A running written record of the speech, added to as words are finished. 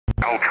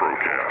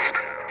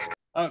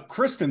Paltrocast.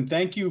 Kristin,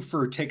 thank you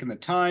for taking the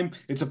time.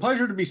 It's a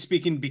pleasure to be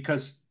speaking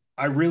because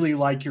I really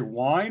like your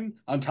wine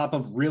on top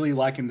of really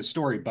liking the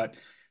story. But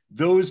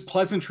those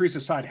pleasantries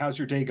aside, how's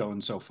your day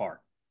going so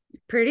far?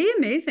 Pretty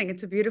amazing.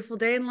 It's a beautiful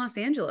day in Los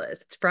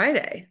Angeles. It's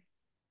Friday.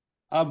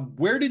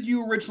 Where did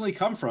you originally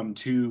come from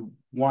to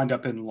wind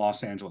up in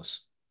Los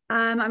Angeles?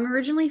 I'm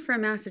originally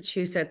from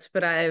Massachusetts,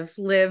 but I've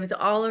lived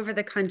all over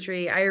the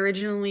country. I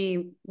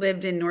originally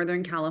lived in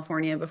Northern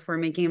California before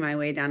making my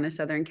way down to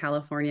Southern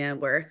California,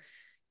 where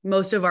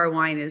most of our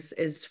wine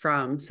is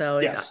from. So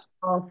it Yes.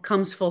 all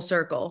comes full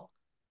circle.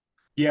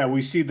 Yeah,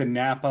 we see the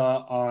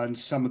Napa on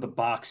some of the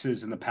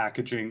boxes and the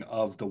packaging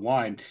of the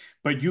wine,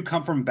 but you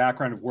come from a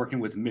background of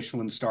working with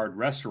Michelin-starred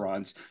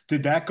restaurants.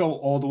 Did that go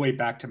all the way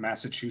back to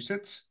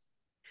Massachusetts?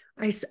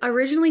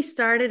 Originally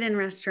started in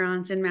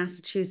restaurants in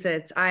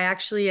Massachusetts.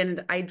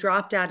 I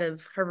dropped out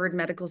of Harvard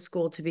Medical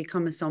School to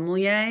become a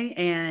sommelier.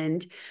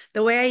 And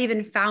the way I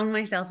even found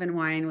myself in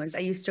wine was I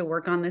used to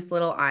work on this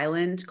little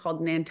island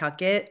called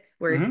Nantucket,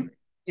 where Hmm.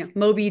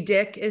 Moby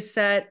Dick is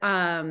set.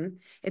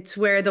 It's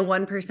where the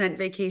 1%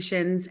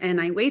 vacations, and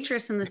I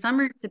waitress in the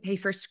summers to pay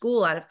for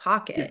school out of Yeah.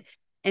 pocket.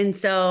 And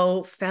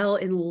so fell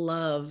in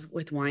love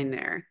with wine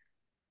there.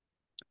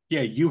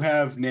 Yeah, you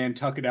have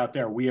Nantucket out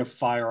there. We have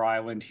Fire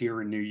Island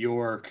here in New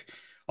York.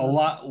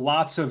 Love that.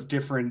 Lots of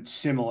different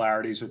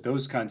similarities with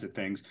those kinds of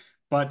things.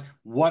 But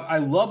what I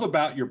love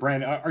about your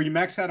brand, are you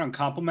maxed out on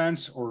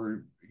compliments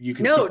or you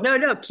can No, still? no,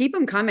 no. Keep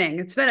them coming.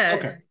 It's been a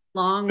Okay.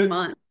 long But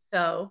month.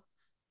 So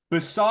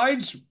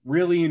besides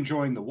really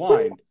enjoying the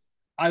wine,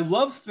 I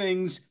love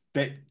things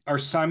that are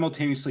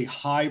simultaneously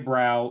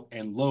highbrow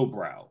and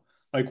lowbrow.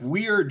 Like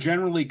we are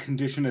generally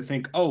conditioned to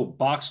think, oh,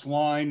 boxed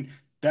wine,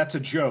 that's a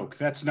joke.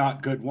 That's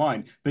not good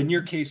wine. But in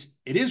your case,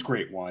 it is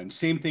great wine.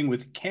 Same thing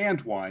with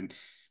canned wine.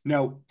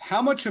 Now,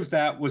 how much of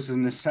that was a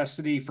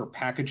necessity for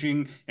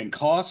packaging and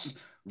costs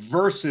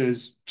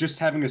versus just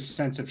having a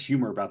sense of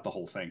humor about the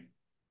whole thing?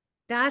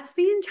 that's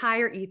the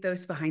entire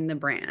ethos behind the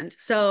brand.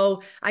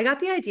 So I got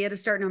the idea to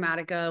start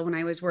Nomadica when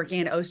I was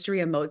working at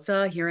Osteria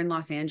Mozza here in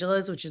Los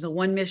Angeles, which is a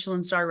one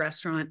Michelin star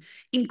restaurant,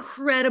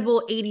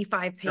 incredible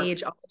 85 Yep.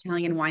 page all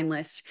Italian wine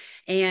list.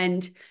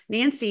 And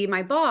Nancy,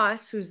 my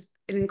boss, who's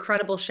an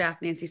incredible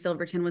chef, Nancy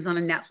Silverton, was on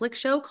a Netflix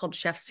show called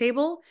Chef's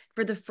Table.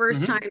 For the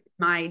first time Hmm. in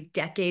my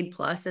decade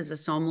plus as a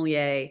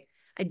sommelier,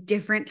 a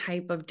different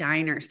type of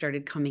diner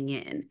started coming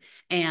in.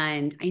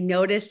 And I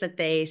noticed that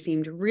they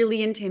seemed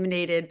really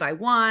intimidated by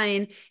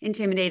wine,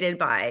 intimidated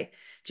by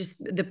just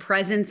the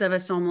presence of a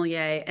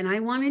sommelier. And I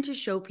wanted to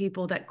show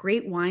people that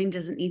great wine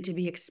doesn't need to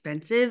be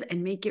expensive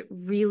and make it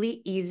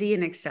really easy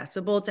and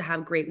accessible to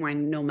have great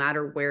wine no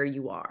matter where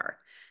you are.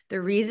 The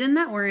reason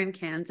that we're in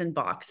cans and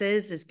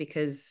boxes is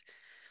because,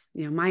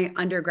 my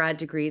undergrad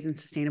degrees in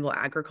sustainable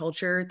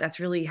agriculture.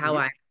 That's really how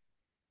Hmm.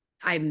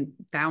 I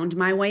found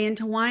my way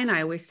into wine.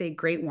 I always say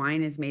great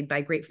wine is made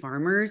by great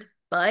farmers,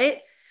 but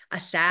a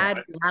sad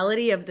Right.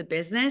 reality of the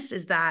business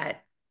is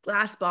that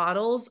glass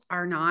bottles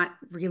are not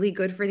really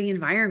good for the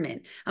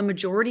environment. A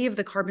majority of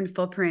the carbon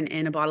footprint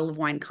in a bottle of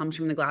wine comes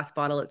from the glass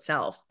bottle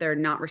itself. They're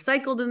not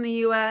recycled in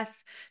the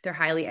US. They're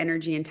highly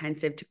energy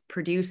intensive to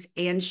produce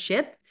and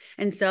ship.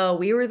 And so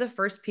we were the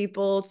first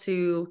people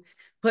to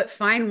put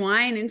fine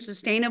wine in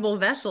sustainable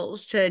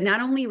vessels to not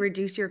only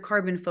reduce your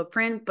carbon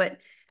footprint, but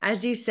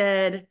as you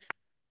said,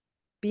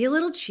 be a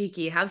little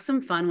cheeky, have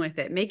some fun with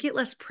it, make it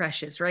less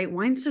precious, right?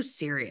 Wine's so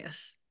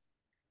serious.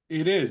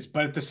 It is,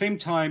 but at the same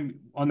time,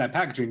 on that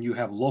packaging, you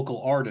have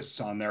local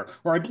artists on there,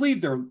 or I believe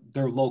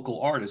they're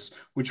local artists,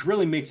 which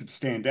really makes it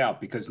stand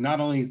out because not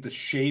only is the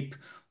shape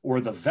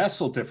or the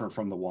vessel different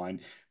from the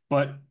wine,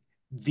 but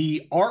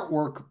the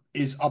artwork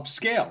is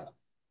upscale,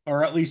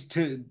 or at least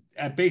to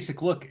at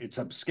basic look, it's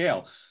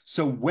upscale.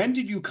 So when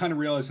did you kind of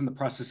realize in the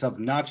process of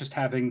not just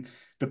having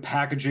the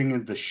packaging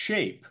and the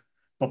shape,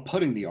 but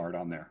putting the art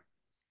on there?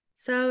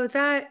 So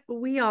that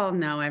we all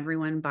know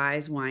everyone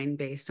buys wine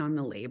based on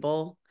the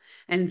label.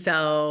 And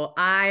so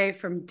I,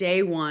 from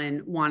day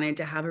one, wanted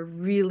to have a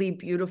really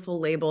beautiful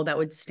label that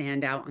would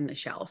stand out on the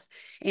shelf.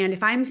 And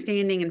if I'm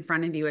standing in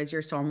front of you as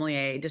your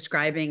sommelier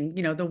describing,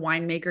 the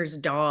winemaker's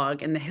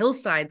dog and the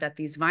hillside that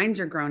these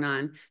vines are grown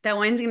on, that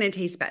wine's going to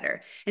taste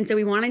better. And so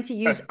we wanted to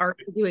use art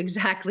to do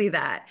exactly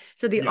that.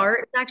 So the Yeah.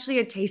 art is actually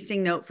a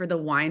tasting note for the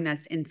wine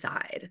that's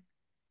inside.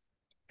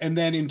 And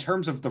then in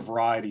terms of the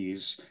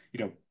varieties,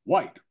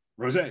 white,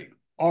 rosé,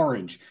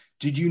 orange,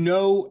 did you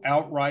know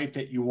outright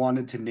that you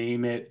wanted to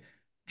name it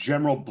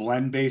general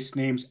blend-based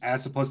names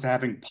as opposed to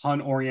having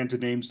pun-oriented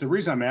names? The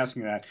reason I'm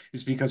asking that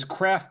is because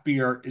craft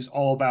beer is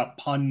all about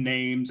pun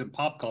names and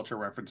pop culture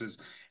references,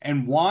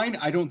 and wine,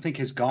 I don't think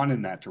has gone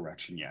in that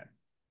direction yet.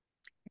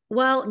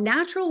 Well,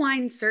 natural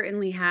wine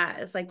certainly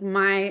has. Like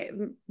my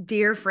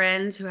dear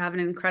friends who have an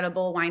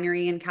incredible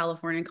winery in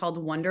California called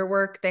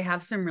Wonderwork, they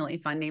have some really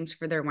fun names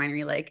for their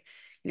winery, like,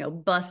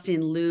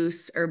 Bustin'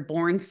 Loose or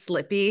Born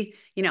Slippy,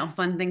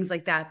 fun things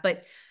like that.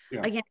 But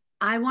Yeah. again,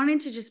 I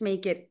wanted to just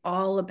make it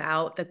all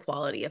about the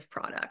quality of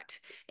product.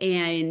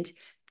 And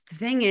the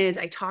thing is,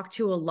 I talk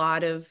to a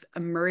lot of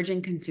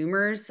emerging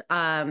consumers,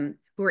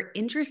 who are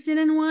interested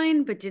in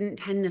wine, but didn't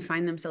tend to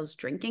find themselves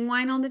drinking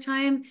wine all the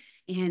time.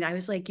 And I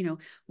was like,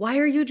 why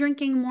are you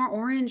drinking more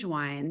orange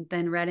wine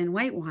than red and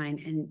white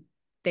wine? And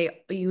they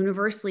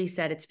universally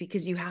said it's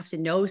because you have to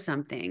know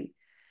something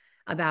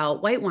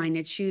about white wine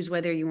to choose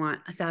whether you want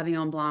a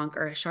Sauvignon Blanc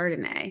or a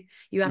Chardonnay.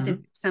 You have to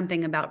do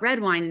something about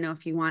red wine to know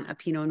if you want a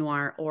Pinot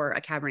Noir or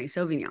a Cabernet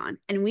Sauvignon.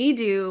 And we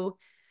do,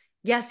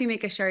 yes, we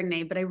make a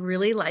Chardonnay, but I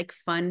really like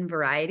fun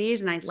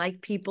varieties and I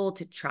like people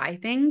to try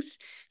things.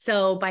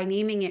 So by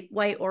naming it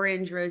white,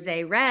 orange,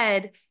 rosé,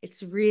 red,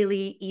 it's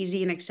really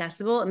easy and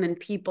accessible. And then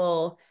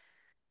people,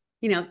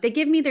 they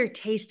give me their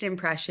taste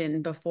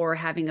impression before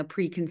having a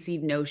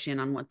preconceived notion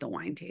on what the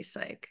wine tastes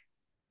like.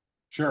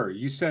 Sure.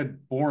 You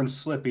said Born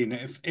Slippy, and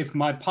if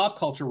my pop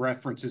culture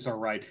references are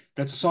right,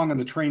 that's a song on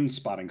the Train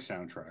Spotting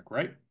soundtrack,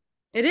 right?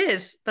 It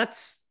is.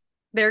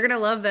 They're gonna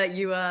love that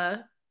you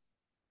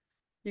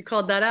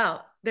called that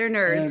out. They're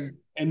nerds.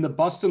 And the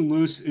Bustin'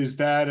 Loose, is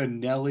that a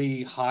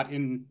Nelly Hot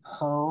in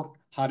Her,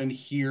 Hot in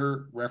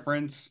Here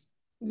reference?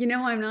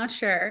 I'm not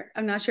sure.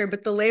 I'm not sure,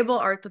 but the label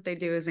art that they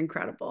do is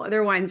incredible.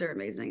 Their wines are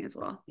amazing as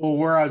well. Well,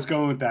 where I was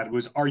going with that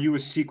was, are you a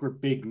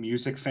secret big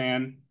music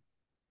fan?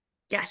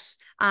 Yes.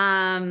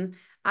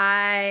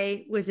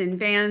 I was in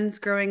bands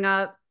growing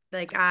up.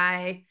 Like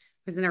I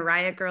was in a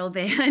Riot Girl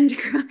band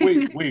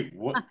growing up Wait,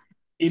 what?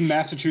 In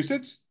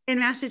Massachusetts? in So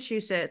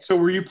Massachusetts.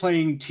 were you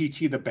playing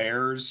TT the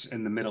Bears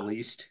in the Middle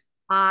East?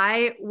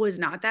 I was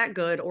not that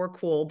good or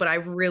cool, but I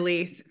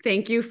really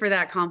thank you for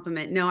that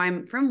compliment. No,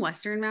 I'm from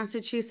Western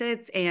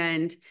Massachusetts,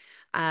 and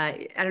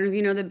I don't know if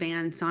you know the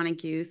band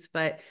Sonic Youth,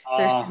 but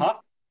there's Uh-huh.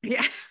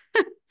 yeah.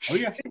 Oh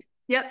yeah.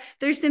 Yep.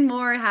 Thurston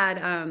Moore had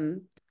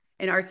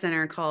an art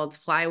center called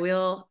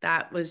Flywheel.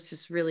 That was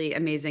just really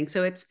amazing.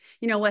 So it's,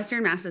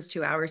 Western Mass is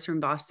 2 hours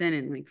from Boston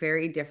and like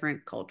very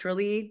different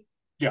culturally,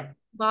 Yeah.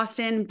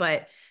 Boston,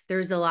 but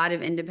there's a lot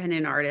of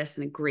independent artists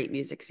and a great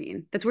music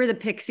scene. That's where the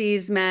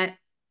Pixies met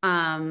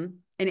in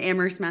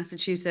Amherst,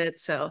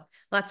 Massachusetts. So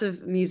lots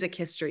of music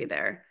history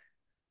there.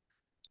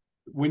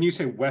 When you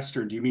say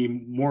Western, do you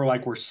mean more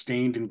like where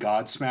Stained and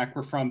Godsmack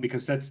were from?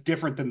 Because that's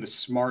different than the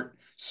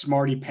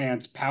smarty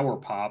pants power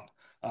pop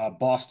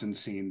Boston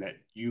scene that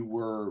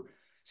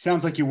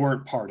sounds like you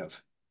weren't part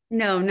of.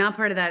 No, not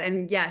part of that.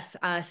 And yes,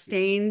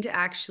 Stained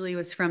actually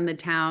was from the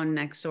town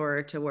next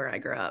door to where I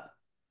grew up.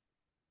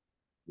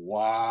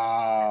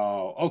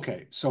 Wow.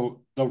 Okay.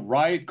 So the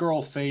Riot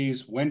Girl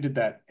phase, when did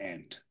that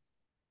end?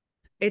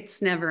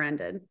 It's never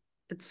ended.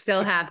 It's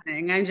still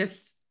happening. I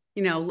just,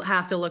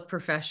 have to look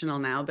professional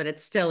now, but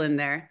it's still in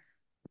there.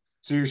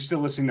 So you're still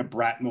listening to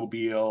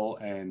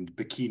Bratmobile and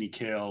Bikini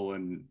Kill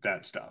and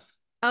that stuff.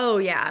 Oh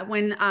yeah,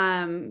 when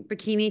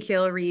Bikini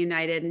Kill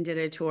reunited and did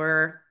a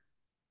tour,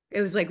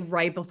 it was like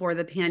right before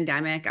the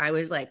pandemic. I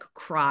was like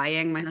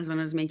crying. My husband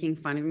was making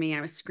fun of me.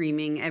 I was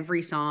screaming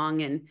every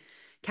song, and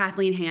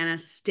Kathleen Hanna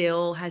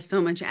still has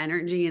so much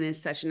energy and is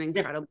such an Yeah.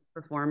 incredible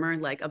performer,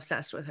 like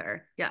obsessed with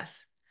her.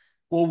 Yes.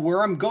 Well,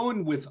 where I'm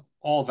going with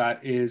all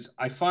that is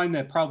I find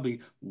that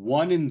probably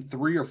one in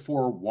three or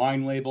four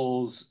wine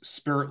labels,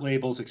 spirit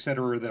labels, et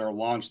cetera, that are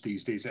launched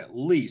these days, at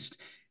least,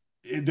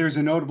 there's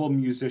a notable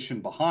musician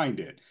behind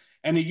it.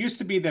 And it used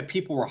to be that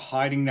people were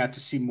hiding that to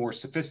seem more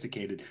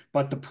sophisticated,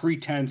 but the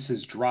pretense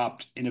has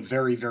dropped in a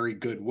very, very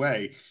good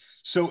way.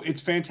 So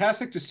it's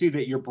fantastic to see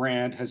that your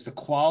brand has the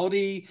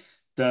quality,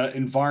 the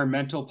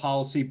environmental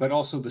policy, but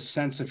also the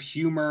sense of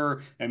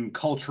humor and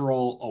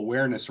cultural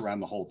awareness around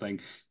the whole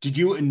thing. Did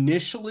you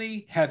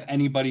initially have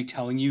anybody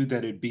telling you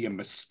that it'd be a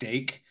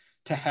mistake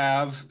to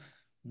have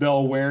the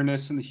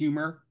awareness and the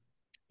humor?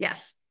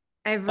 Yes.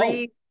 Oh,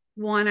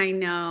 Everyone I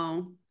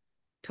know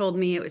told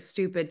me it was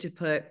stupid to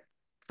put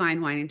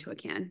fine wine into a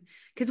can.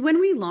 Because when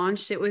we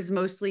launched, it was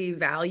mostly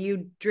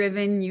value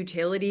driven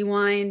utility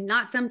wine,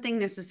 not something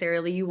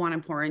necessarily you want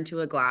to pour into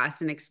a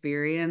glass and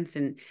experience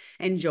and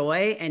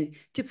enjoy. And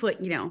to put,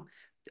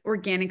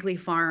 organically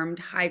farmed,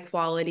 high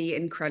quality,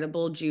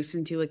 incredible juice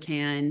into a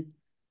can,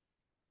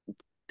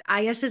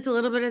 I guess it's a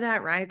little bit of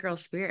that Riot Girl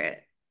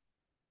spirit.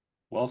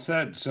 well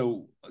said.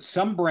 So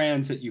some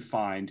brands that you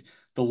find,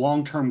 the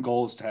long-term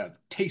goal is to have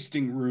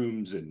tasting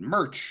rooms and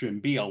merch and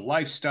be a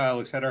lifestyle,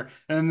 et cetera.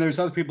 And then there's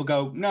other people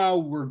go, no,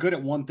 we're good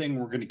at one thing.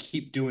 We're going to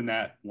keep doing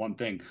that one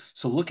thing.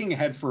 So looking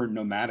ahead for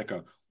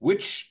Nomadica,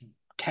 which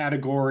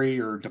category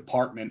or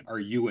department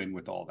are you in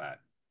with all that?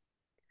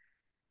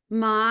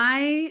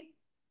 My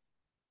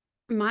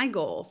my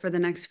goal for the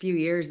next few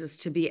years is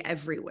to be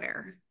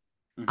everywhere.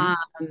 Hmm.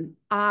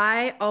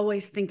 I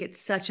always think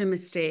it's such a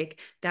mistake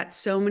that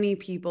so many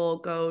people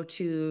go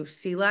to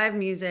see live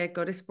music,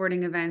 go to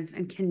sporting events,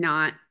 and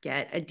cannot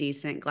get a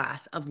decent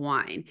glass of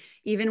wine.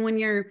 Even when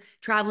you're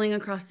traveling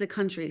across the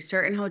country,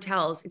 certain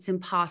hotels, it's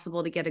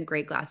impossible to get a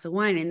great glass of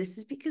wine. And this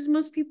is because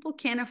most people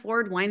can't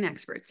afford wine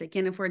experts, they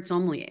can't afford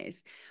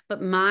sommeliers.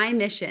 But my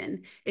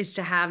mission is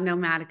to have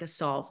Nomadica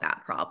solve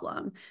that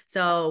problem.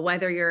 So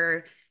whether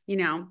you're,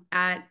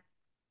 at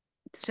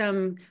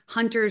some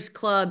hunters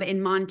club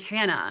in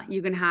Montana,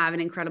 you can have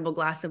an incredible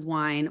glass of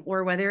wine,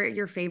 or whether at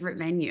your favorite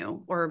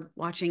venue or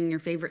watching your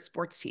favorite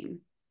sports team.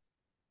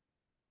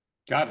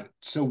 Got it.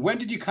 So when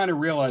did you kind of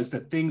realize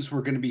that things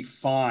were going to be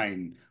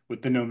fine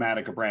with the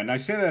Nomadica brand? And I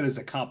say that as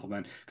a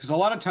compliment because a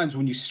lot of times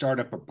when you start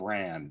up a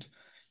brand,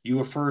 you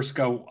at first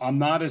go, I'm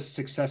not as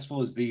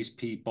successful as these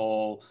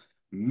people.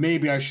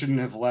 Maybe I shouldn't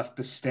have left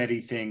the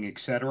steady thing,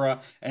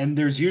 etc. And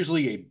there's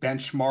usually a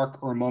benchmark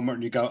or a moment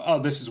when you go, oh,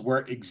 this is where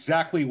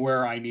exactly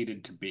where I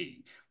needed to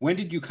be. When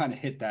did you kind of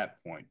hit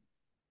that point?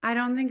 I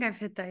don't think I've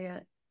hit that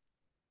yet.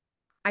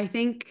 I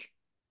think,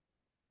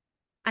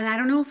 and I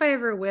don't know if I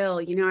ever will.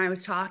 I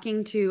was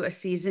talking to a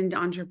seasoned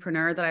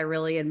entrepreneur that I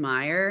really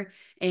admire,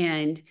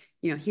 and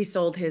he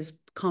sold his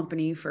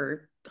company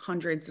for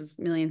hundreds of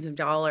millions of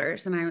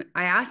dollars. And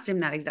I asked him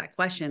that exact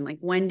question, like,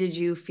 when did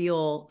you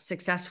feel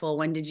successful?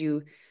 When did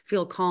you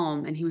feel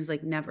calm? And he was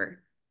like,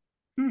 never.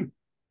 Hmm.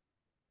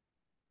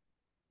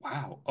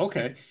 Wow.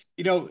 Okay.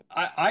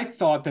 I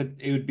thought that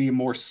it would be a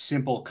more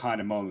simple kind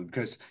of moment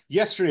because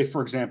yesterday,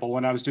 for example,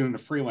 when I was doing the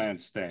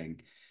freelance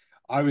thing,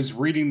 I was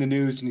reading the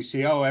news and you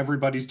see, oh,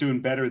 everybody's doing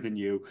better than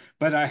you.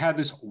 But I had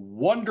this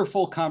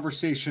wonderful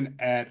conversation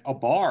at a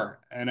bar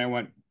and I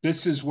went,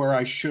 this is where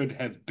I should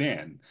have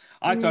been.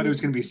 I thought it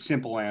was going to be a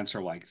simple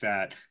answer like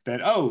that,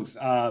 oh,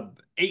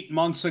 8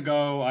 months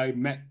ago, I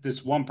met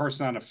this one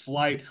person on a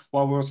flight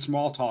while we were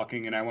small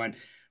talking. And I went,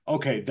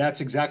 okay, that's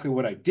exactly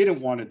what I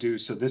didn't want to do.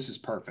 So this is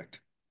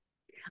perfect.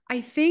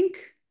 I think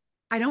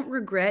I don't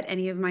regret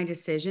any of my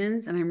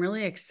decisions, and I'm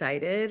really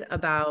excited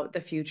about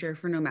the future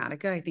for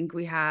Nomadica. I think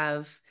we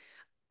have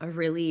a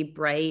really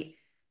bright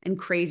and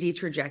crazy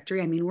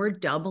trajectory. I mean, we're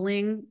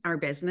doubling our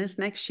business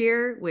next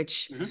year,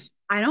 which Mhm.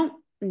 I don't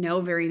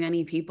know very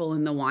many people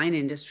in the wine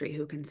industry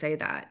who can say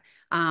that.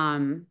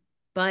 Um,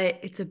 but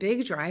it's a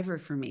big driver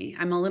for me.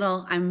 I'm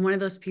one of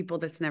those people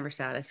that's never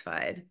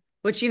satisfied,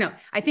 which,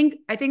 I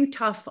think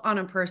tough on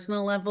a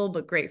personal level,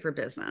 but great for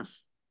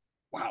business.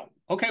 Wow.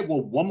 Okay.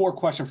 Well, one more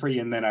question for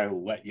you, and then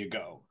I'll let you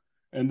go.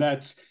 And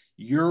that's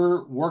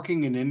you're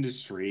working in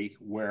industry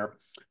where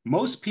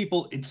most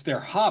people, it's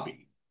their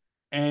hobby,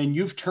 and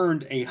you've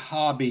turned a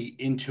hobby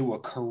into a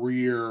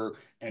career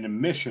and a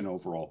mission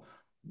overall.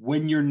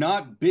 When you're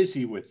not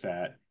busy with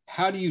that,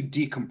 how do you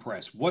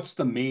decompress? What's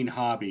the main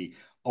hobby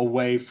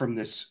away from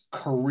this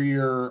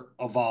career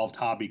evolved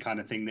hobby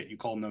kind of thing that you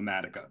call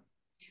Nomadica?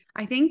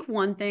 I think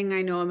one thing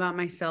I know about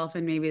myself,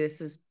 and maybe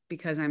this is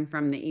because I'm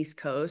from the East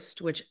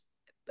Coast, which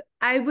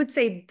I would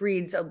say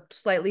breeds a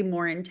slightly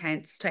more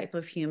intense type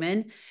of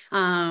human.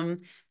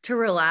 To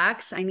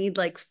relax, I need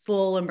like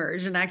full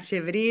immersion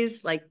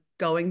activities, like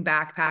going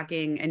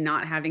backpacking and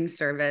not having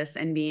service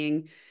and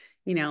being,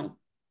 you know,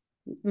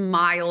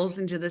 miles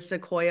into the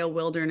Sequoia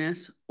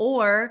wilderness,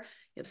 or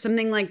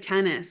something like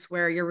tennis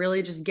where you're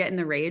really just getting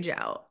the rage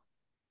out.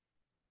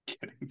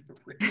 Getting the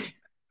rich.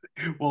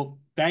 Well,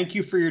 thank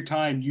you for your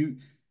time.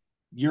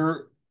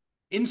 You're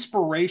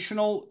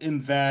inspirational in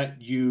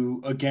that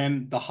you,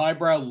 again, the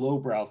highbrow,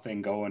 lowbrow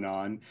thing going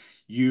on.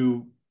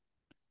 You,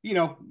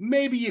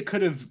 maybe you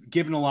could have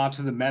given a lot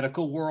to the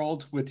medical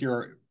world with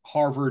your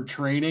Harvard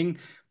training,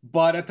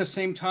 but at the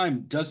same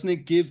time, doesn't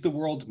it give the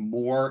world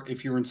more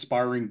if you're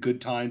inspiring good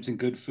times and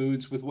good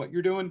foods with what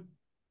you're doing?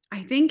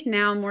 I think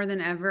now more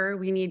than ever,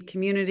 we need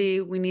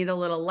community. We need a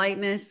little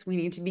lightness. We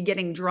need to be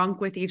getting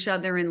drunk with each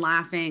other and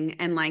laughing.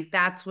 And like,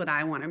 that's what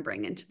I want to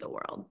bring into the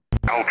world.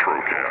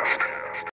 Paltrocast.